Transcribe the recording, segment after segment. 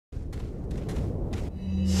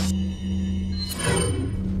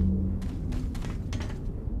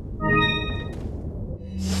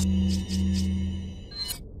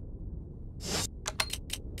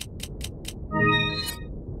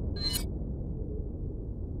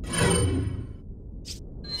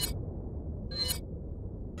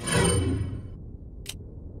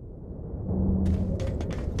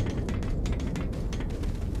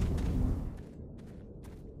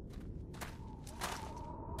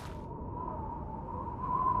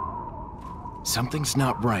Something's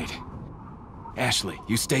not right. Ashley,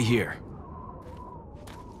 you stay here.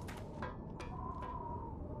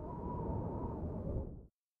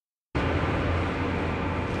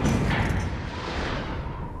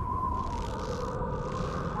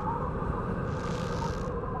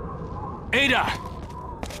 Ada!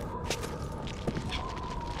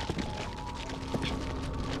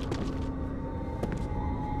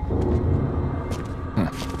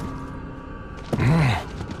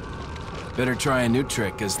 Better try a new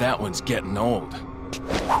trick, cause that one's getting old.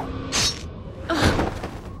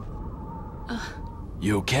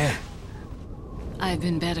 You okay? I've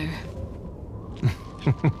been better.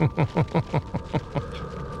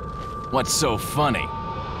 What's so funny?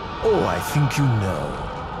 Oh, I think you know.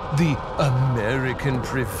 The American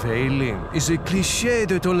prevailing is a cliché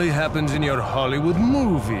that only happens in your Hollywood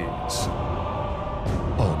movies.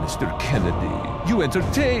 Oh, Mr. Kennedy, you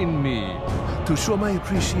entertain me. To show my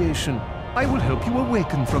appreciation, I will help you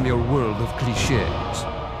awaken from your world of clichés.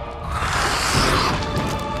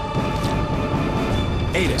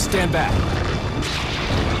 Ada, stand back.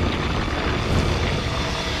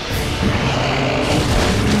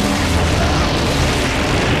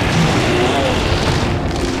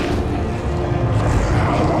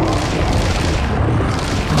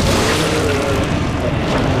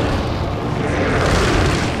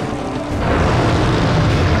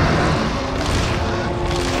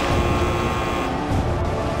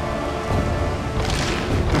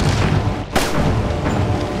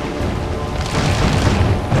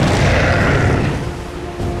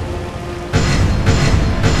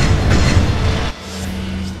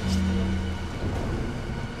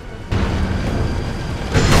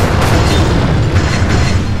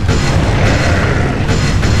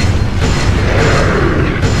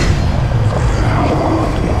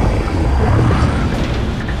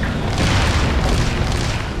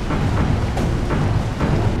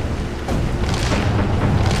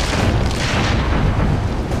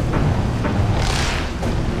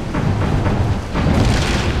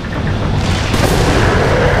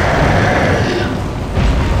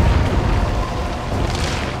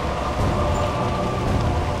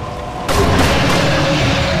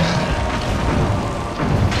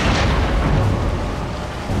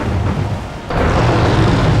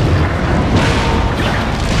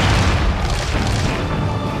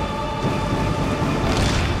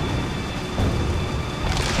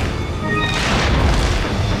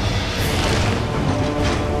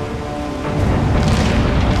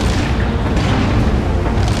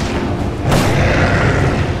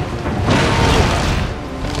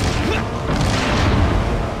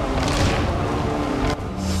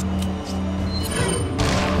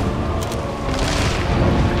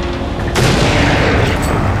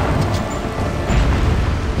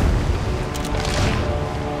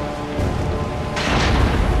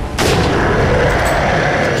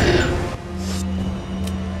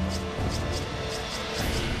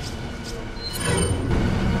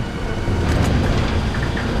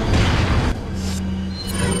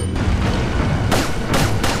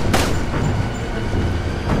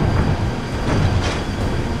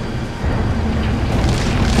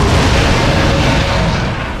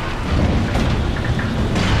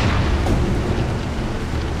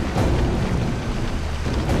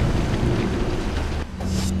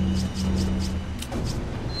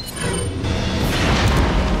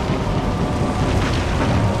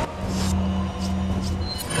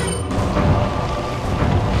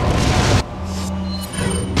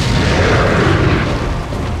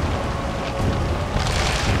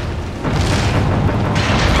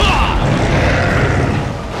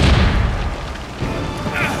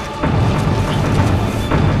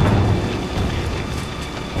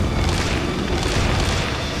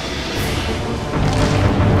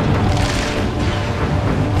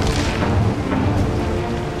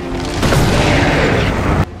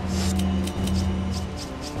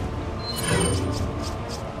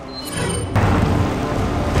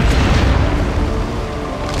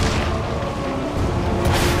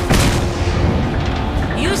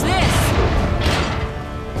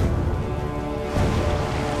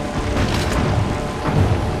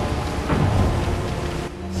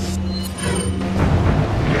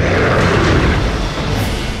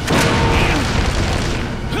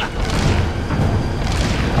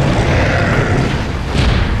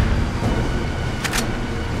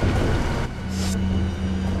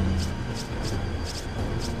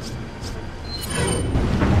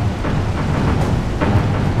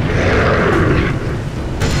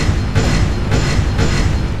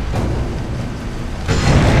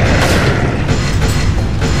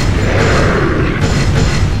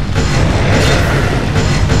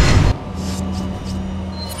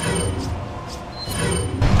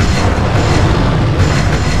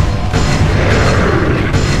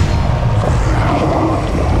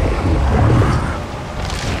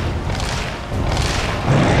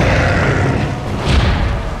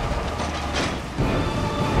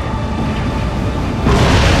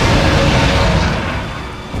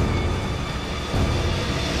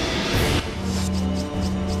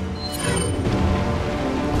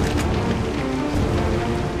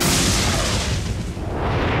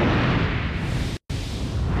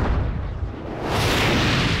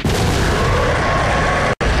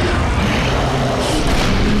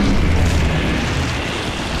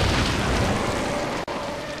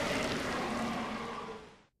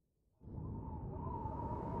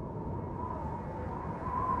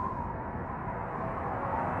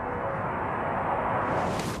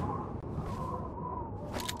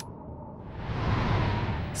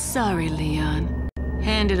 Sorry, Leon.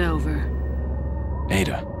 Hand it over.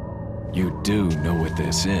 Ada, you do know what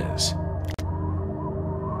this is.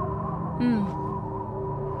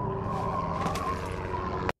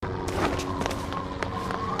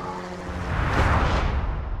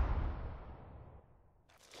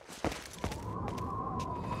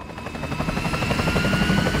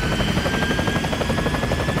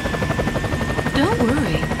 Don't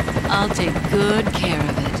worry. I'll take good care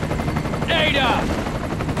of it. Ada!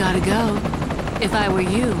 Gotta go. If I were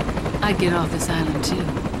you, I'd get off this island too.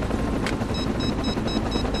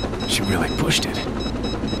 She really pushed it.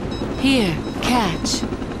 Here, catch.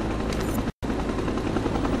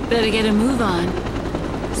 Better get a move on.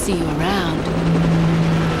 See you around.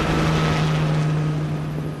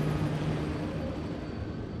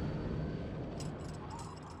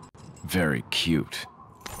 Very cute.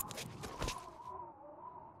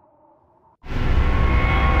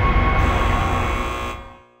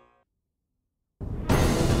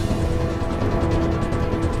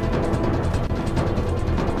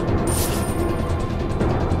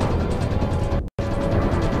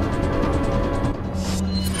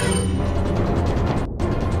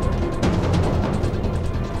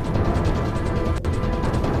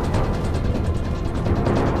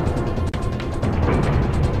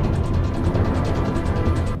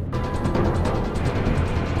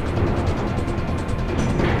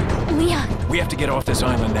 We have to get off this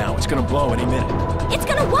island now. It's gonna blow any minute. It's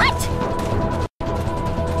gonna what?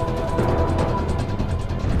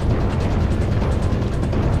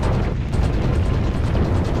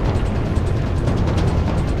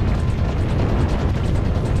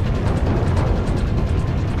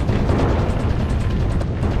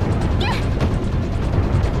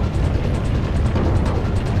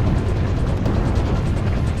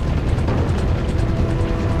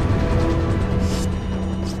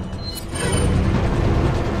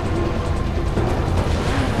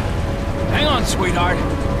 Sweetheart.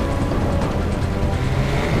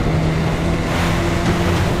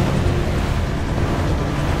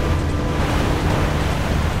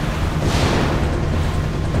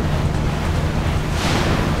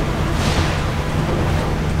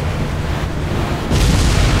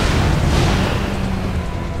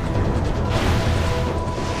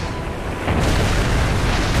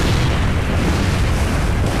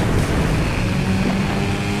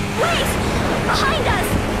 Behind us!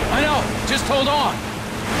 I know. Just hold on.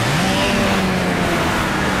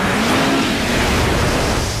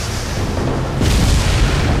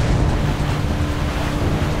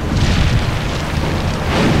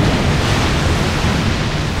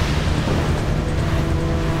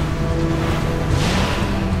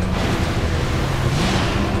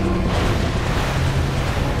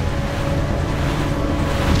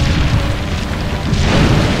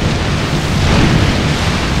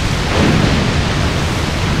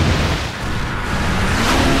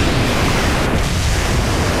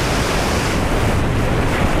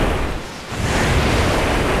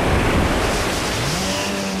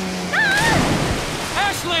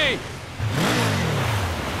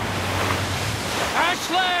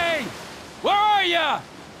 Ashley! Where are you?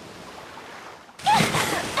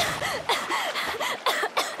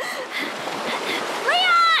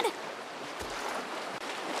 Leon!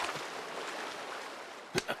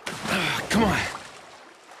 Come on.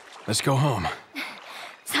 Let's go home.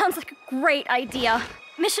 Sounds like a great idea.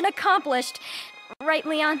 Mission accomplished. Right,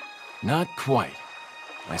 Leon? Not quite.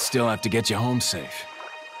 I still have to get you home safe.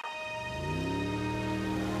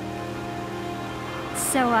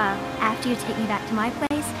 So, after you take me back to my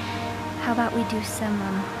place, how about we do some,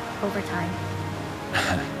 overtime?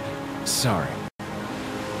 Sorry.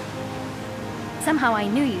 Somehow I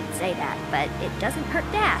knew you'd say that, but it doesn't hurt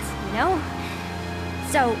to ask, you know?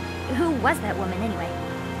 So, who was that woman anyway?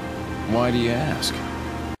 Why do you ask?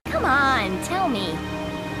 Come on, tell me.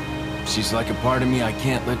 She's like a part of me I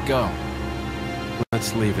can't let go.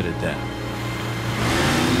 Let's leave it at that.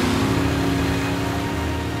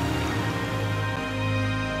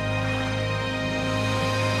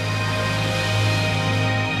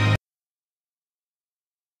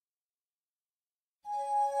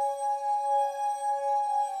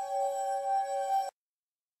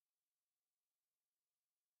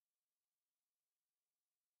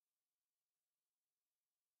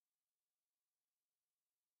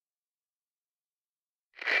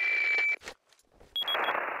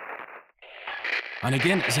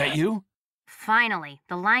 Hunnigan, is that you? Finally,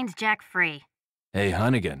 the line's jack free. Hey,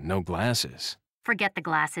 Hunnigan, no glasses. Forget the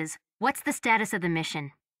glasses. What's the status of the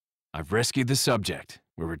mission? I've rescued the subject.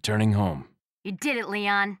 We're returning home. You did it,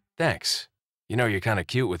 Leon. Thanks. You know, you're kinda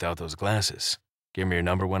cute without those glasses. Give me your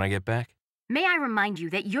number when I get back. May I remind you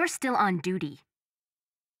that you're still on duty?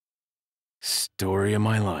 Story of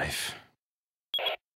my life.